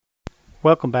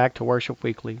Welcome back to Worship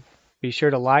Weekly. Be sure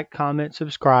to like, comment,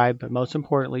 subscribe, but most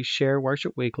importantly, share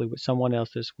Worship Weekly with someone else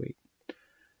this week.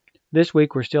 This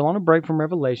week, we're still on a break from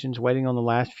Revelations, waiting on the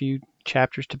last few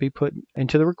chapters to be put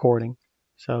into the recording.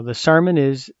 So the sermon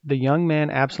is The Young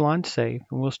Man Absalom Saved,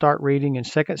 and we'll start reading in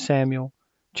 2 Samuel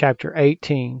chapter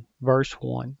 18, verse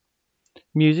 1.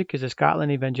 Music is the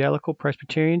Scotland Evangelical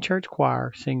Presbyterian Church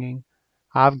Choir singing,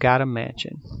 I've Got a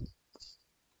Mansion.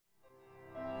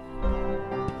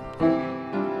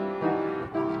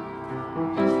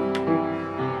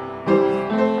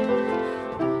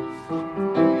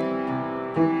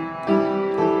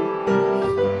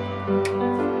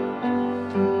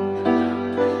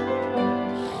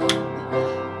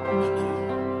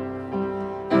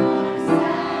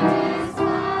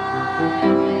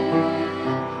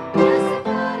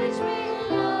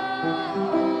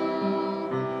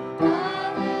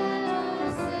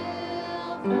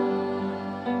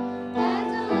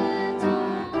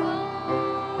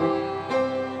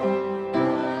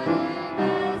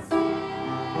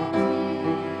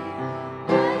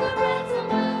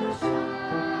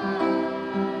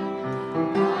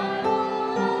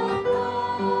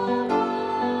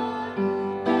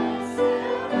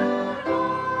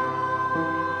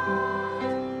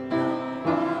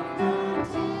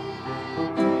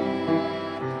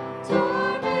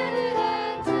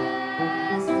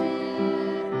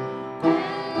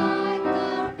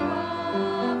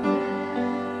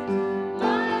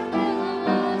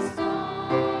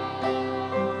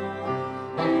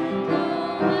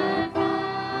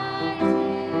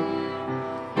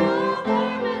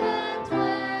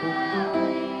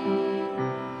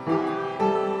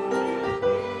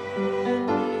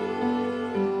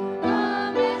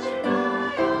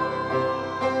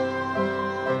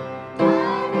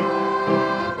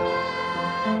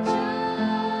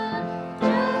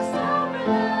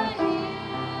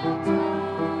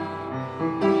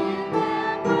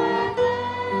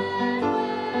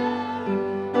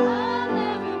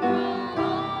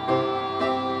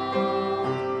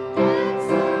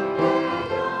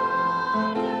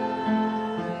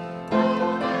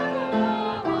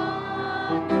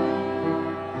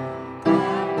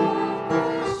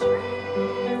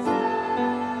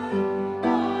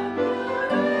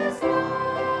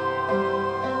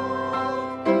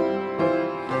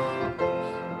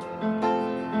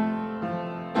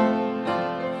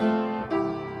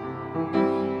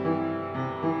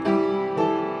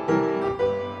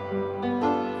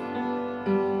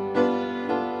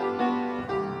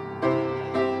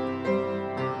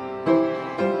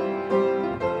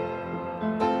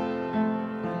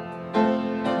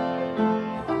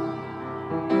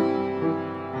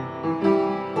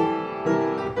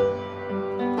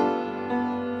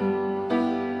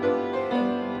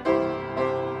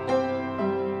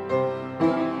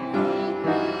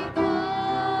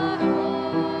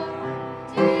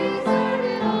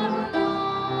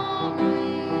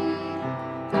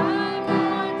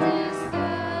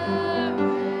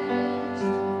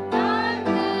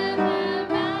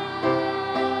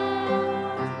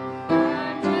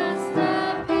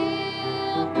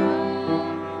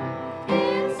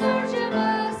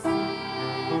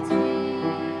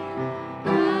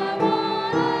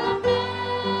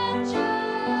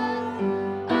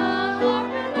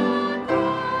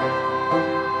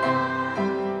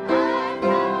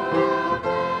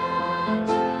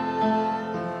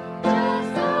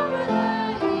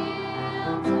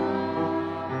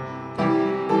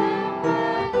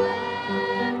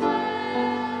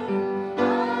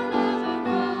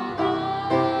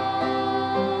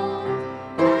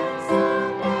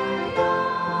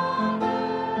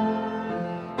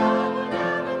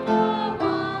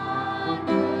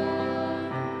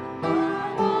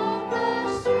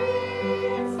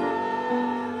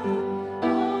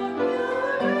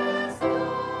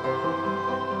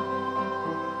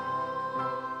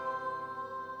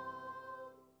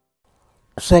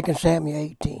 Second Samuel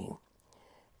 18,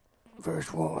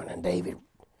 verse 1. And David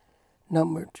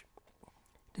numbered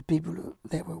the people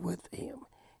that were with him,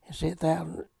 and set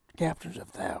captains of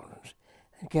thousands,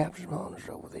 and captains of hundreds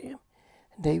over them.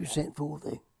 And David sent forth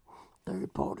the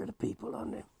third part of the people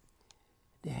under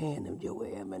the hand of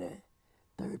Joab, and a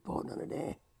third part under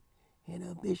the hand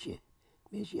of Bishai,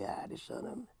 the son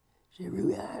of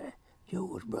Zeruiah,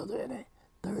 Joel's brother, and a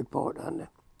third part under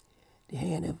the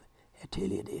hand of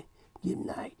Attaliah the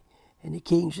Gibeonite. And the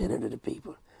king said unto the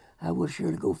people, I will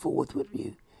surely go forth with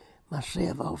you,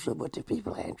 myself also. But the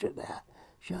people answered, Thou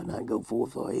shalt not go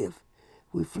forth, for if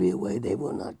we flee away, they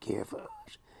will not care for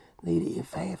us. Neither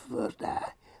if half of us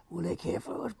die, will they care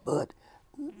for us. But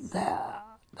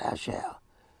thou shalt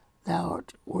thou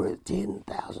art worth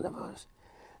 10,000 of us.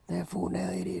 Therefore now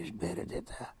it is better that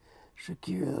thou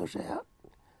secure us out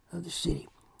of the city.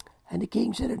 And the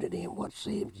king said unto them, What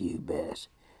seems you best?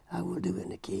 I will do.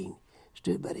 And the king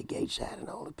stood by the gate side, and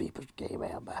all the people came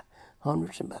out by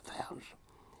hundreds and by thousands.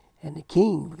 And the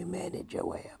king commanded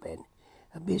Joab and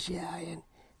Abishai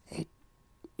and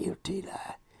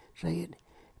Ittai, saying,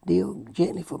 Deal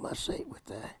gently for my sake with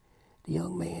the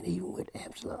young man, even with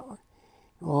Absalom.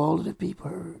 And all of the people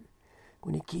heard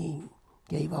when the king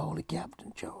gave all the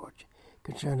captain charge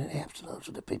concerning Absalom.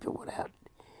 So the people went out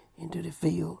into the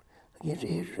field against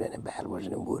Israel, and the battle was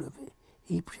in the wood of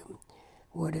Ephraim,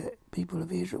 where the people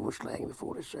of Israel were slain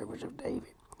before the servants of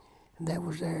David. And there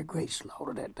was there a great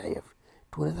slaughter that day of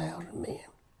 20,000 men.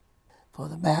 For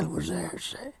the battle was there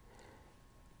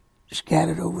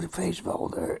scattered over the face of all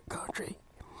the country,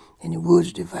 and the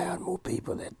woods devoured more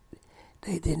people that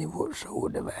day than the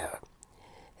sword devoured.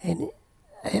 And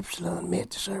Absalom met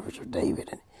the servants of David,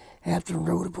 and Absalom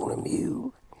rode upon a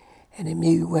mule, and the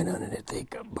mule went under the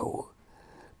thick boughs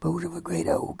of a great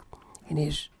oak, and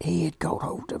his head caught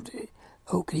hold of the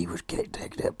oak, and he was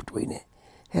taken up between the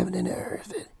heaven and the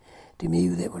earth. And the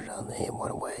mule that was on him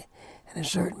went away, and a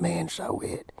certain man saw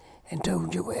it, and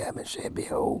told Joab, and said,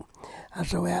 Behold, I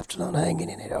saw Absalom hanging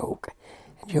in that oak.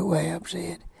 And Joab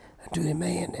said unto the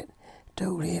man that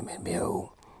told him, And behold,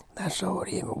 thou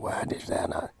sawest him, and why didst thou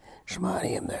not smite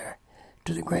him there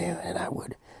to the ground? And I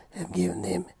would have given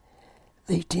them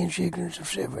these 10 shekels of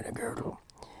silver in a girdle.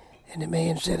 And the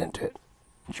man said unto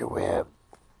Joab,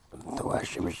 Though I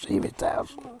should receive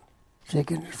 1,000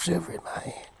 shekels of silver in my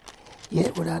hand,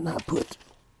 yet would I not put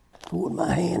forward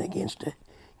my hand against the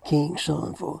king's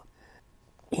son, for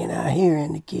in our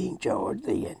hearing the king charged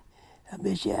thee and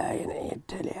Abishai and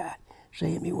Ittai,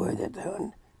 saying, Beware that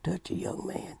thou touch a young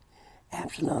man,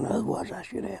 Absalom, otherwise I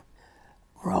should have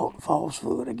wrought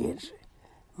falsehood against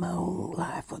my own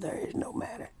life, for there is no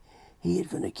matter hid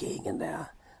from the king, and thou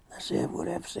thyself would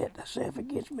have set thyself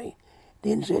against me.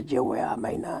 Then said Joab, I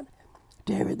may not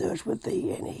tarry thus with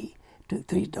thee. And he took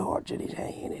 3 darts in his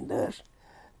hand, and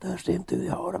thus them through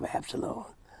the heart of Absalom,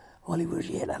 while he was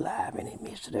yet alive in the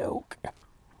midst of the oak.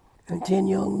 And 10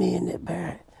 young men that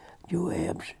bare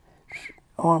Joab's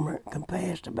armor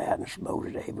compassed about and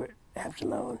smote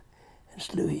Absalom, and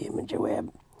slew him. And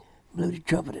Joab blew the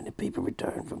trumpet, and the people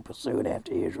returned from pursuing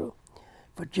after Israel.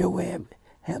 For Joab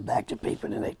held back the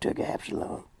people, and they took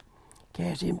Absalom,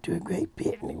 cast him to a great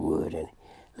pit in the wood, and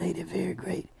laid a very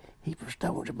great heap of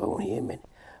stones upon him, and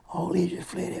all Israel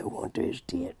fled every one to his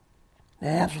tent. Now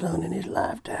Absalom in his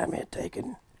lifetime had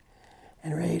taken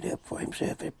and raised up for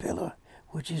himself a pillar,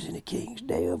 which is in the king's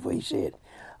day, for he said,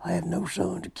 I have no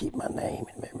son to keep my name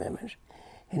in remembrance.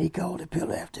 And he called the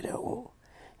pillar after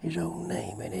his own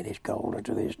name, and it is called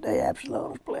unto this day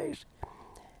Absalom's place.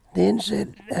 Then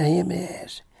said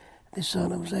Ahimaaz, the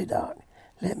son of Zadok,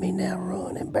 Let me now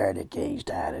run and bear the king's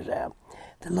tidings out.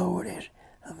 The Lord has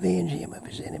avenged him of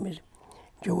his enemies.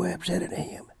 Joab said unto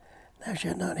him, Thou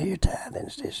shalt not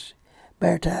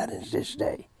bear tidings this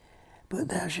day, but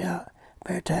thou shalt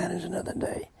bear tidings another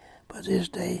day. But this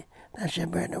day thou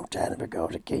shalt bear no tidings,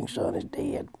 because the king's son is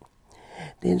dead.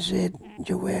 Then said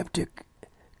Joab to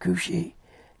Cushi,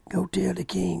 Go tell the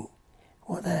king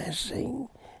what thou hast seen.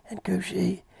 And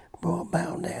Cushi bowed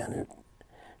down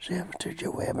himself to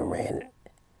Joab and ran.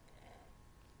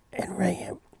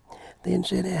 Then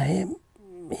said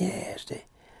Ahimaaz, the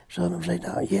son of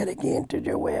Zadok, yet again to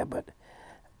Joab, But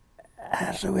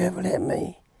howsoever let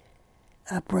me,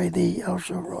 I pray thee,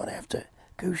 also run after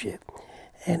Cushi.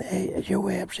 And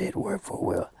Joab said, Wherefore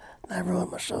will thou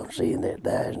run, my son, seeing that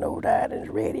there is no tidings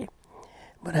ready?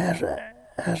 But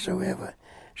howsoever,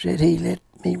 said he, let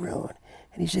me run.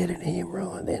 And he said unto him,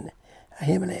 Run. Then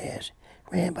Ahimaaz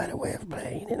ran by the way of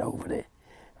plain, and over the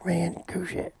ran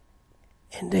Cushi.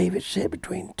 And David sat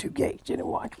between the 2 gates, and the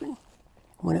watchman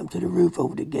went up to the roof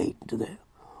over the gate to the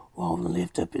wall, and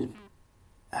lifted up his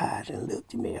eyes and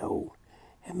looked, and behold,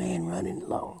 a man running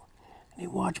along. And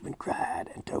the watchman cried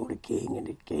and told the king, and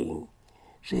the king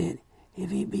said,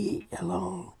 If he be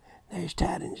alone, there is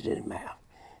tidings in his mouth.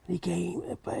 And he came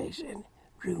a pace and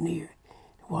drew near.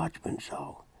 The watchman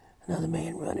saw another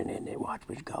man running, and the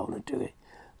watchman called unto the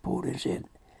porter and said,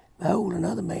 Behold,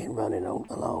 another man running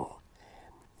along.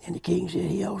 And the king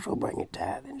said, He also bringeth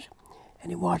tidings.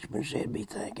 And the watchman said, Be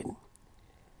thinking,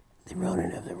 the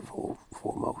running of the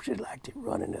foremost is like the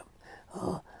running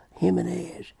of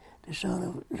Ahimaaz, the son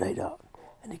of Zadok.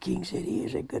 And the king said, He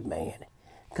is a good man,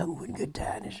 come with good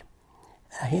tidings.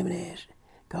 Ahimaaz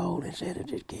called and said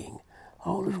unto the king,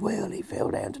 All is well. He fell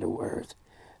down to the earth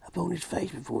upon his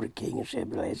face before the king, and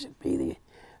said, Blessed be the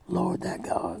Lord thy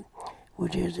God,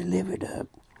 which is delivered up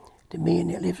to me, and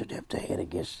they lifted up their hand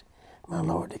against my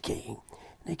lord the king.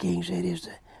 And the king said, Is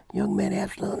the young man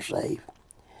Absalom safe?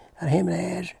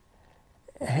 And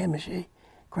Ahimaash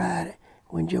cried,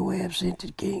 When Joab sent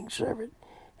the king's servant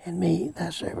and me,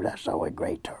 thy servant, I saw a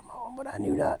great turmoil, but I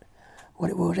knew not what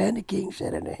it was. And the king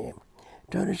said unto him,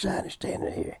 Turn aside and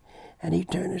stand here. And he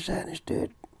turned aside and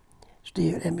stood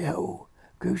still, and behold,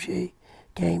 Cushi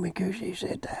came, and Cushi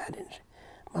said, Tidings,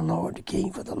 my lord the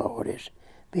king, for the Lord is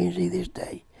being thee this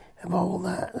day of all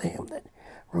them that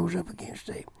rose up against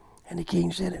thee. And the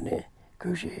king said unto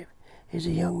Cushi, Is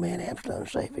the young man Absalom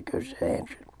safe? And Cushi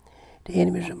answered, The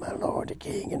enemies of my lord the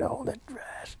king and all that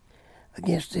rise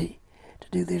against thee to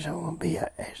do this harm be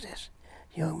as this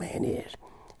young man is.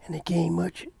 And the king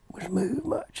was moved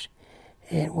much,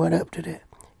 and went up to the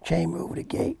chamber over the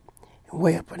gate, and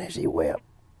wept. And as he went,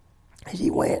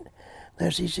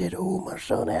 thus he said, Oh, my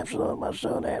son Absalom, my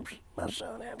son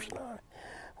Absalom,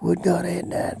 would God I had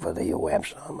died for thee, O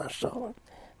Absalom, my son,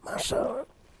 my son.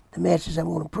 The message I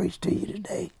want to preach to you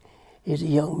today is the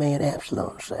young man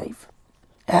Absalom safe.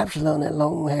 Absalom, that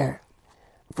long hair.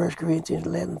 1 Corinthians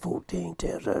 11:14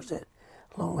 tells us that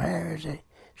long hair is a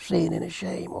sin and a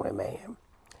shame on a man.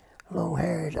 Long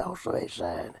hair is also a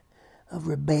sign of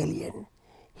rebellion.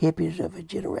 Hippies of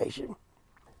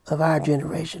our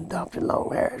generation, adopted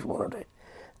long hair as one of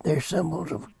their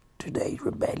symbols of today's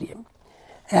rebellion.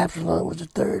 Absalom was the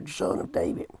third son of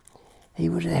David. He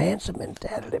was a handsome and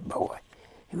talented boy.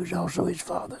 He was also his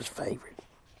father's favorite.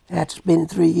 After spending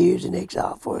 3 years in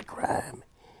exile for a crime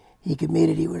he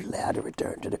committed, he was allowed to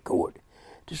return to the court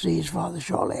to see his father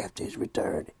shortly after his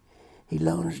return. He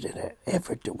launched in an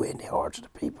effort to win the hearts of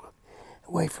the people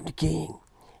away from the king.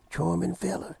 Charming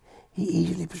fellow, he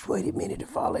easily persuaded many to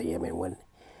follow him, and when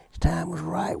his time was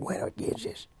right, went against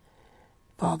his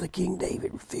father. King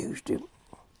David refused to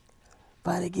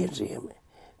fight against him,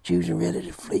 choosing rather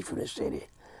to flee from the city.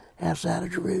 Outside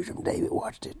of Jerusalem, David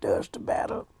watched the dust of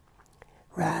battle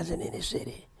rising in the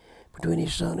city between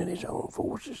his son and his own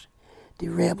forces. The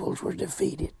rebels were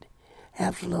defeated.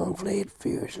 Absalom fled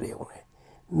furiously on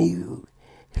a mule.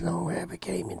 His long hair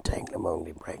became entangled among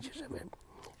the branches of an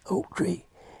oak tree,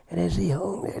 and as he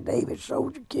hung there, David's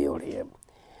soldier killed him.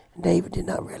 And David did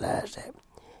not realize that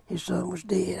his son was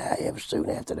dead. However, soon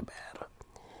after the battle,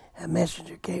 a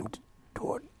messenger came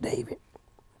toward David.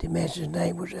 The messenger's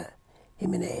name was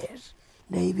Ahimaash.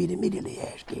 David immediately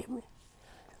asked him,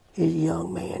 Is the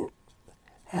young man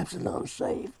Absalom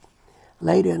safe?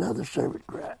 Later, another servant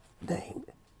named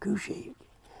Cushi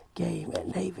came,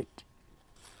 and David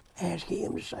asked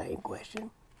him the same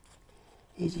question.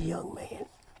 Is the young man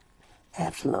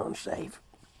Absalom safe?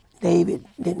 David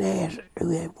didn't ask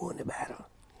who had won the battle.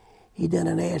 He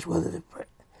didn't ask whether the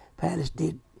palace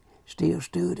still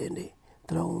stood and the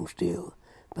throne still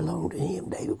belonged to him.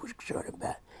 David was concerned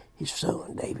about his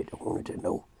son. David wanted to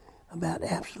know about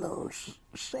Absalom's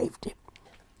safety.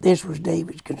 This was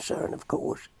David's concern, of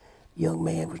course. The young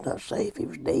man was not safe. He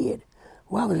was dead.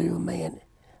 Why was the young man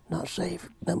not safe?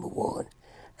 Number one,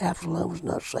 Absalom was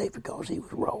not safe because he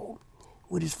was wrong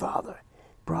with his father.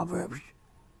 Proverbs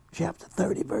chapter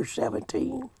 30, verse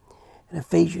 17, and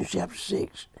Ephesians chapter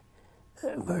 6,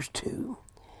 verse 2.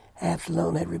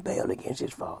 Absalom had rebelled against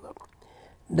his father.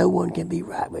 No one can be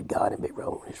right with God and be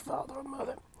wrong with his father or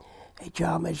mother. A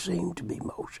child may seem to be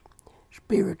most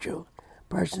spiritual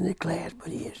person in the class, but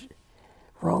he is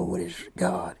wrong with his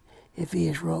God if he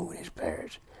is wrong with his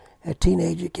parents. A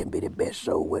teenager can be the best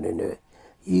soul winner in the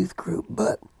youth group,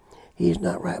 but he is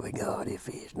not right with God if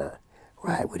he is not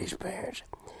right with his parents.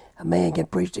 A man can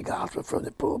preach the gospel from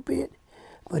the pulpit,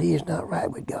 but he is not right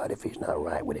with God if he's not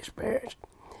right with his parents.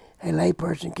 A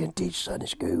layperson can teach Sunday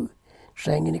school,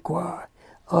 sing in the choir,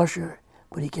 usher,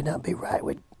 but he cannot be right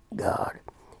with God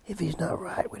if he's not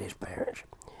right with his parents.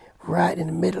 Right in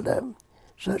the middle of them,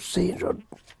 such sins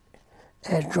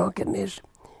as drunkenness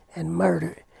and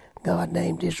murder, God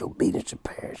named disobedience to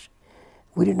parents.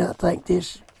 We do not think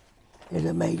this is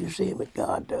a major sin, but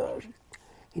God does.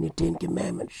 In the Ten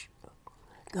Commandments,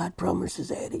 God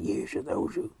promises added years to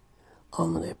those who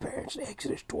honor their parents.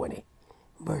 Exodus 20,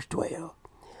 verse 12.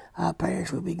 Our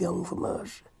parents will be gone from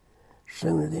us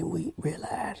sooner than we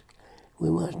realize. We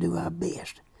must do our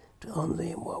best to honor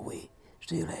them while we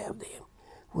still have them.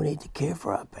 We need to care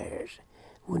for our parents.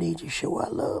 We need to show our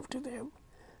love to them,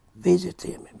 visit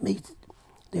them, and meet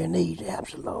their needs.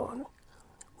 Absalom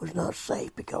was not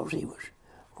safe because he was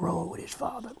wrong with his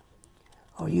father.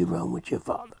 Are you wrong with your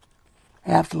father?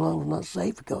 Absalom was not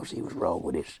safe because he was wrong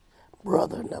with his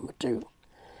brother. Number two,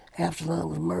 Absalom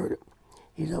was murdered.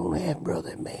 His own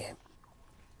half-brother, man,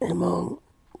 and Amnon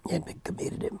had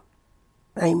committed him.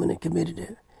 Amnon had committed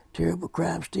the terrible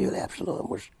crime still. Absalom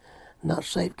was not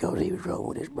safe because he was wrong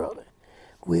with his brother.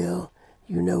 Well,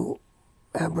 you know,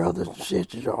 our brothers and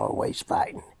sisters are always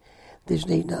fighting. This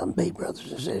need not be.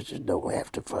 Brothers and sisters don't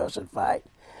have to fuss and fight.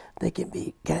 They can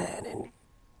be kind and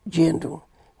gentle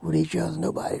with each other.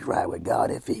 Nobody's right with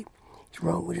God if he's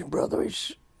wrong with his brother or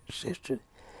his sister.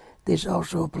 This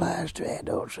also applies to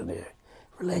adults in their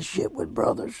relationship with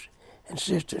brothers and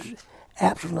sisters.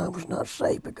 Absalom was not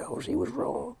safe because he was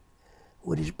wrong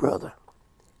with his brother,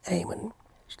 Amnon.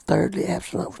 Thirdly,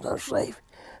 Absalom was not safe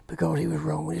because he was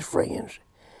wrong with his friends.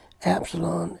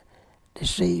 Absalom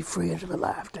deceived friends of a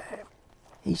lifetime.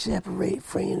 He separated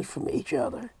friends from each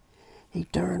other. He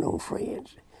turned on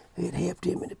friends who had helped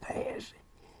him in the past.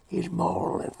 His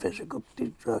moral and physical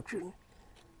destruction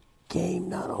came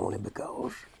not only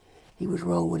because he was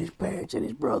wrong with his parents and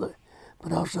his brother,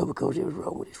 but also because he was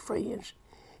wrong with his friends.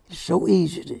 It's so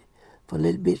easy for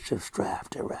little bits of strife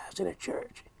to arise in a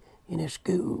church, in a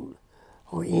school,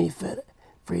 or any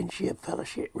friendship,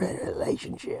 fellowship,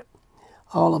 relationship.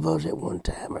 All of us at one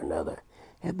time or another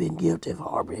have been guilty of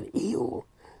harboring ill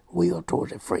will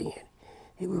towards a friend.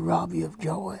 It will rob you of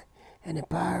joy and the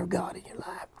power of God in your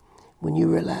life. When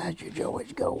you realize your joy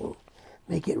is gone,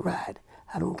 make it right.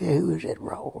 I don't care who is at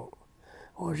wrong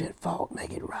or is at fault,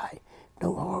 make it right.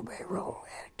 Don't harbor a wrong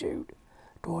attitude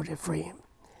towards a friend.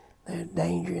 There's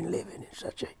danger in living in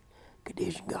such a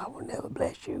condition. God will never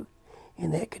bless you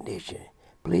in that condition.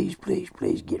 Please, please,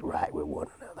 please get right with one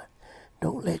another.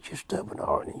 Don't let your stubborn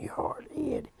heart and your hard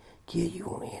head kill you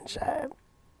on the inside.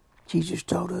 Jesus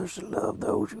taught us to love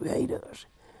those who hate us,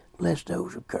 bless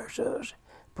those who curse us,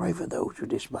 pray for those who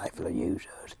despitefully use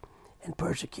us and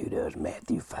persecute us.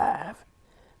 Matthew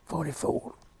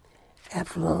 5:44.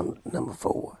 Absalom, number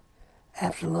 4.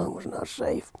 Absalom was not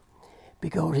safe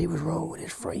because he was wrong with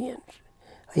his friends,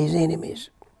 his enemies.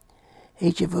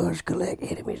 Each of us collect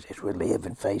enemies as we live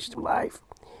and face life.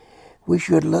 We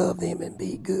should love them and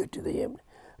be good to them.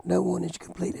 No one is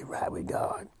completely right with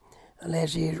God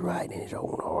unless he is right in his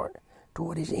own heart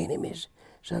toward his enemies.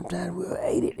 Sometimes we are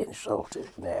hated, insulted,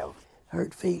 and have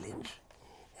hurt feelings,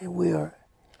 and we are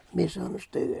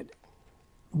misunderstood.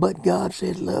 But God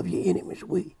says love your enemies.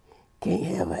 We can't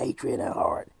have hatred in our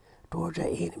heart towards our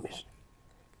enemies.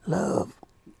 Love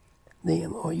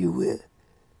them or you will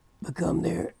become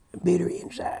their bitter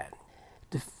inside.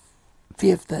 The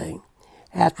fifth thing,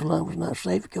 Absalom was not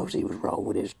safe because he was wrong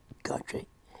with his country.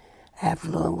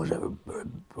 Absalom was a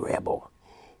rebel.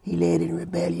 He led in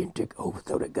rebellion to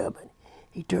overthrow the government.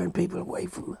 He turned people away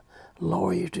from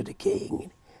lawyers to the king,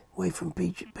 and away from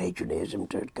patriotism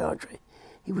to the country.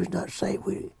 He was not safe.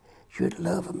 We should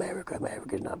love America.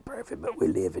 America is not perfect, but we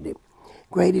live in the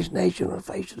greatest nation on the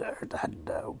face of the earth. I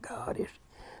know God is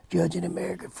judging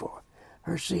America for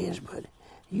her sins, but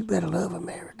you better love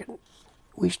America.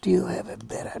 We still have a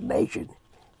better nation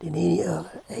than any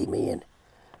other. Amen.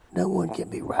 No one can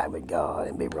be right with God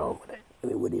and be wrong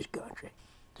with his country.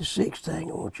 The sixth thing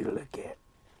I want you to look at,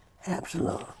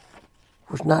 Absalom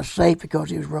was not safe because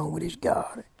he was wrong with his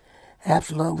God.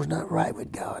 Absalom was not right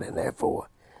with God, and therefore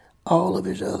all of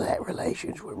his other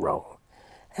relations were wrong.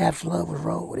 Absalom was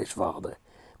wrong with his father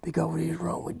because he was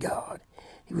wrong with God.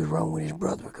 He was wrong with his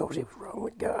brother because he was wrong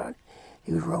with God.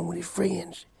 He was wrong with his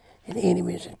friends and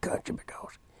enemies and country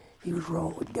because he was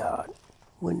wrong with God.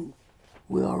 When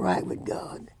we are right with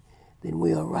God, then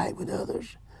we are right with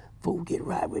others. Fool, get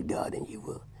right with God and you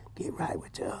will get right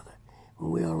with the other.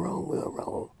 When we are wrong, we are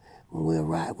wrong. When we are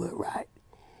right, we're right.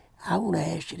 I want to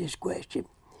ask you this question.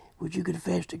 Would you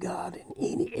confess to God in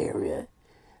any area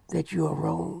that you are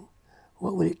wrong?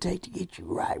 What would it take to get you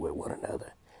right with one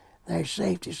another? There's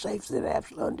safety that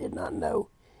Absalom did not know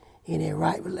in a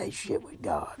right relationship with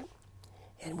God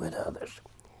and with others.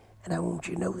 And I want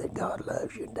you to know that God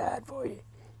loves you and died for you,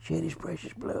 shed his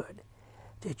precious blood,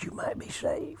 that you might be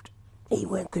saved. He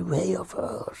went through hell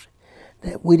for us,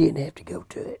 that we didn't have to go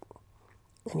to it.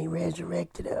 And he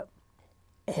resurrected up.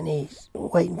 And he's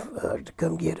waiting for us to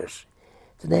come get us.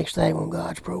 The next thing on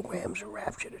God's program is the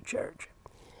rapture of the church.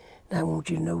 And I want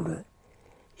you to know that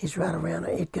it's right around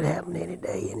there. It could happen any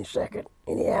day, any second,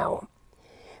 any hour.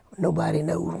 Nobody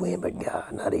knows when but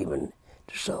God. Not even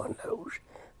the Son knows,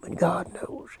 but God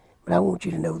knows. But I want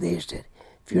you to know this, that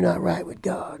if you're not right with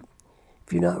God,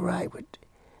 if you're not right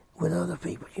with other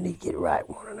people, you need to get right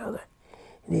with one another.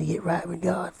 You need to get right with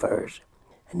God first,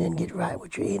 and then get right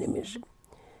with your enemies,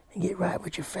 and get right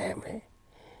with your family,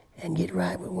 and get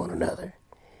right with one another.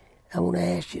 I want to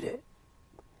ask you that,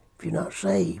 if you're not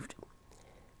saved,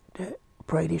 to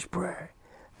pray this prayer.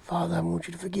 Father, I want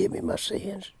you to forgive me my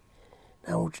sins.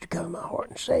 I want you to come in my heart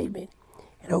and save me,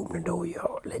 and open the door of your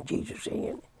heart. Let Jesus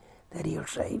in, that he'll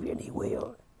save you, and he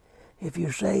will. If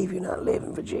you're saved, you're not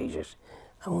living for Jesus,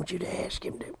 I want you to ask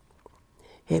him to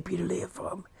help you to live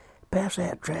for him. Pass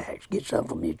out tracts. Get some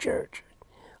from your church.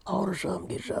 Order some,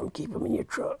 get some, keep them in your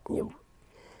truck, in your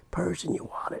purse, in your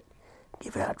wallet.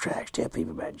 Give out tracts. Tell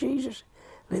people about Jesus.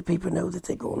 Let people know that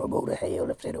they're going to go to hell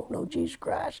if they don't know Jesus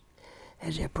Christ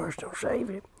as their personal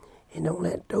Savior. And don't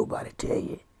let nobody tell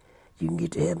you you can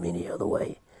get to heaven any other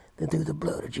way than through the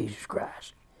blood of Jesus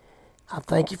Christ. I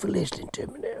thank you for listening to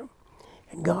me now.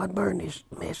 And God burn this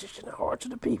message in the hearts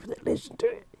of the people that listen to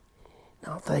it.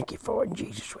 And I'll thank you for it in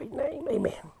Jesus' sweet name.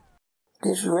 Amen.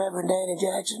 This is Reverend Danny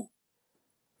Jackson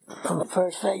from the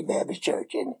First Faith Baptist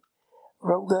Church in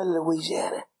Rogue Gully,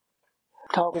 Louisiana,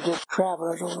 talking to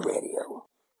travelers on the radio.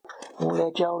 I want to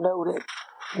let y'all know that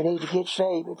you need to get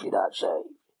saved if you're not saved.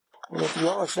 And if you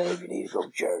are saved, you need to go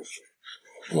to church.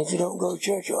 And if you don't go to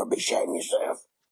church, you ought to be ashamed of yourself.